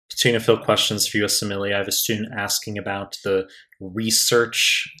Continue to fill questions for USMLE. I have a student asking about the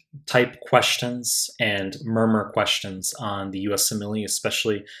research type questions and murmur questions on the USMLE,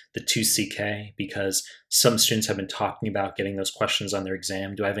 especially the 2CK, because some students have been talking about getting those questions on their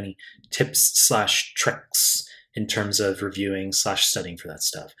exam. Do I have any tips/tricks in terms of reviewing/studying for that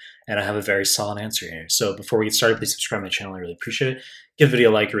stuff? And I have a very solid answer here. So before we get started, please subscribe to my channel. I really appreciate it. Give the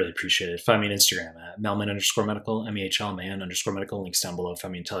video a like, I really appreciate it. Find me on Instagram at Mehlman_medical, MEHLMAN_medical. Links down below.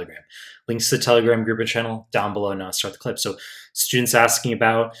 Find me on Telegram. Links to the Telegram group and channel down below. Now let's start the clip. So students asking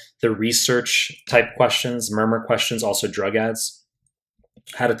about the research type questions, murmur questions, also drug ads,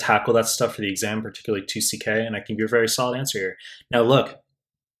 how to tackle that stuff for the exam, particularly 2CK, and I can give you a very solid answer here. Now look,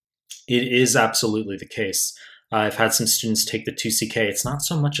 it is absolutely the case. I've had some students take the 2CK. It's not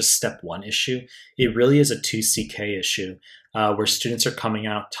so much a step 1 issue. It really is a 2CK issue where students are coming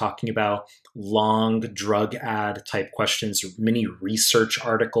out talking about long drug ad type questions, mini research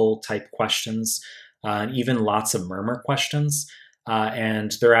article type questions, and even lots of murmur questions.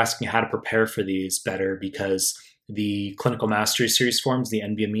 And they're asking how to prepare for these better because the Clinical Mastery Series forms, the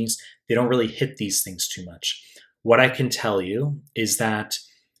NBMEs, they don't really hit these things too much. What I can tell you is that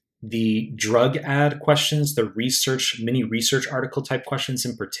the drug ad questions, the mini research article type questions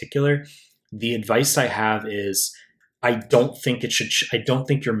in particular, the advice I have is I don't think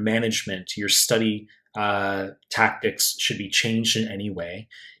your management, your study tactics should be changed in any way.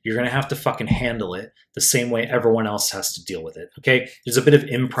 You're going to have to fucking handle it the same way everyone else has to deal with it. Okay. There's a bit of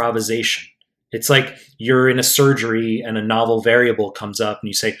improvisation. It's like you're in a surgery and a novel variable comes up and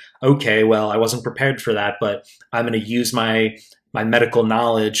you say, okay, well, I wasn't prepared for that, but I'm going to use my medical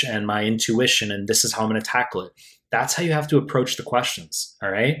knowledge and my intuition, and this is how I'm going to tackle it. That's how you have to approach the questions, all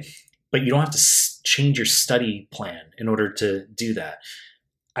right? But you don't have to change your study plan in order to do that.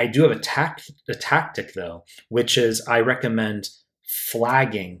 I do have a tactic, though, which is I recommend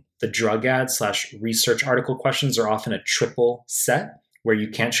flagging the drug ad/research article questions are often a triple set where you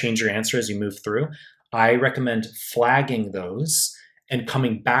can't change your answer as you move through. I recommend flagging those and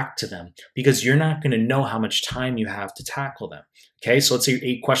coming back to them because you're not going to know how much time you have to tackle them. Okay, so let's say you're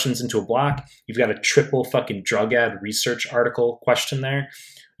 8 questions into a block. You've got a triple fucking drug ad research article question there.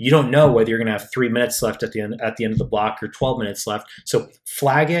 You don't know whether you're going to have 3 minutes left at the end of the block or 12 minutes left. So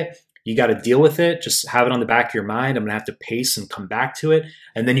flag it. You got to deal with it. Just have it on the back of your mind. I'm going to have to pace and come back to it.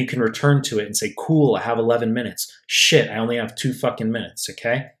 And then you can return to it and say, cool, I have 11 minutes. Shit, I only have 2 fucking minutes,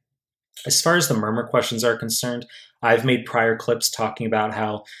 okay? As far as the murmur questions are concerned, I've made prior clips talking about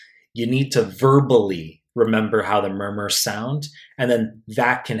how you need to verbally remember how the murmurs sound, and then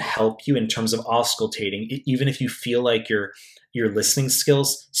that can help you in terms of auscultating, even if you feel like your listening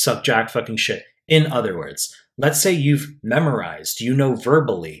skills suck jack fucking shit. In other words, let's say you've memorized, you know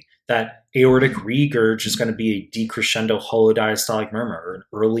verbally that aortic regurg is going to be a decrescendo holodiastolic murmur or an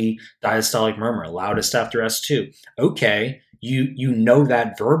early diastolic murmur, loudest after S2. Okay. You know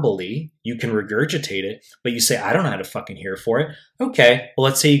that verbally, you can regurgitate it, but you say, I don't know how to fucking hear for it. Okay, well,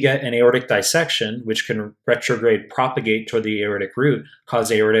 let's say you get an aortic dissection, which can retrograde propagate toward the aortic root,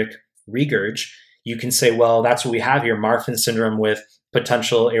 cause aortic regurg. You can say, well, that's what we have here, Marfan syndrome with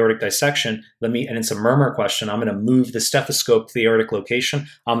potential aortic dissection. And it's a murmur question. I'm going to move the stethoscope to the aortic location.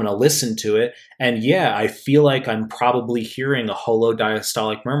 I'm going to listen to it. And yeah, I feel like I'm probably hearing a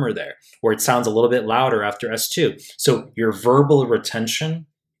holodiastolic murmur there, where it sounds a little bit louder after S2. So your verbal retention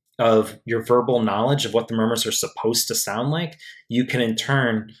of your verbal knowledge of what the murmurs are supposed to sound like, you can in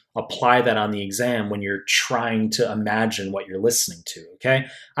turn apply that on the exam when you're trying to imagine what you're listening to, okay?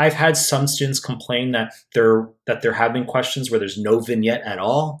 I've had some students complain that they're having questions where there's no vignette at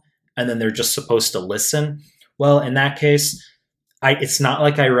all, and then they're just supposed to listen. Well, in that case, it's not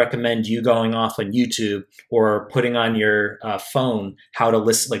like I recommend you going off on YouTube or putting on your phone how to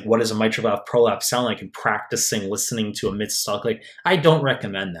listen, like what does a mitral valve prolapse sound like, and practicing listening to a mid-systolic. Like, I don't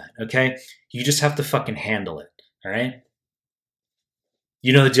recommend that, okay? You just have to fucking handle it, all right?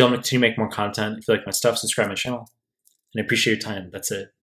 You know the deal. I'm going to continue to make more content. If you like my stuff, subscribe to my channel. And I appreciate your time. That's it.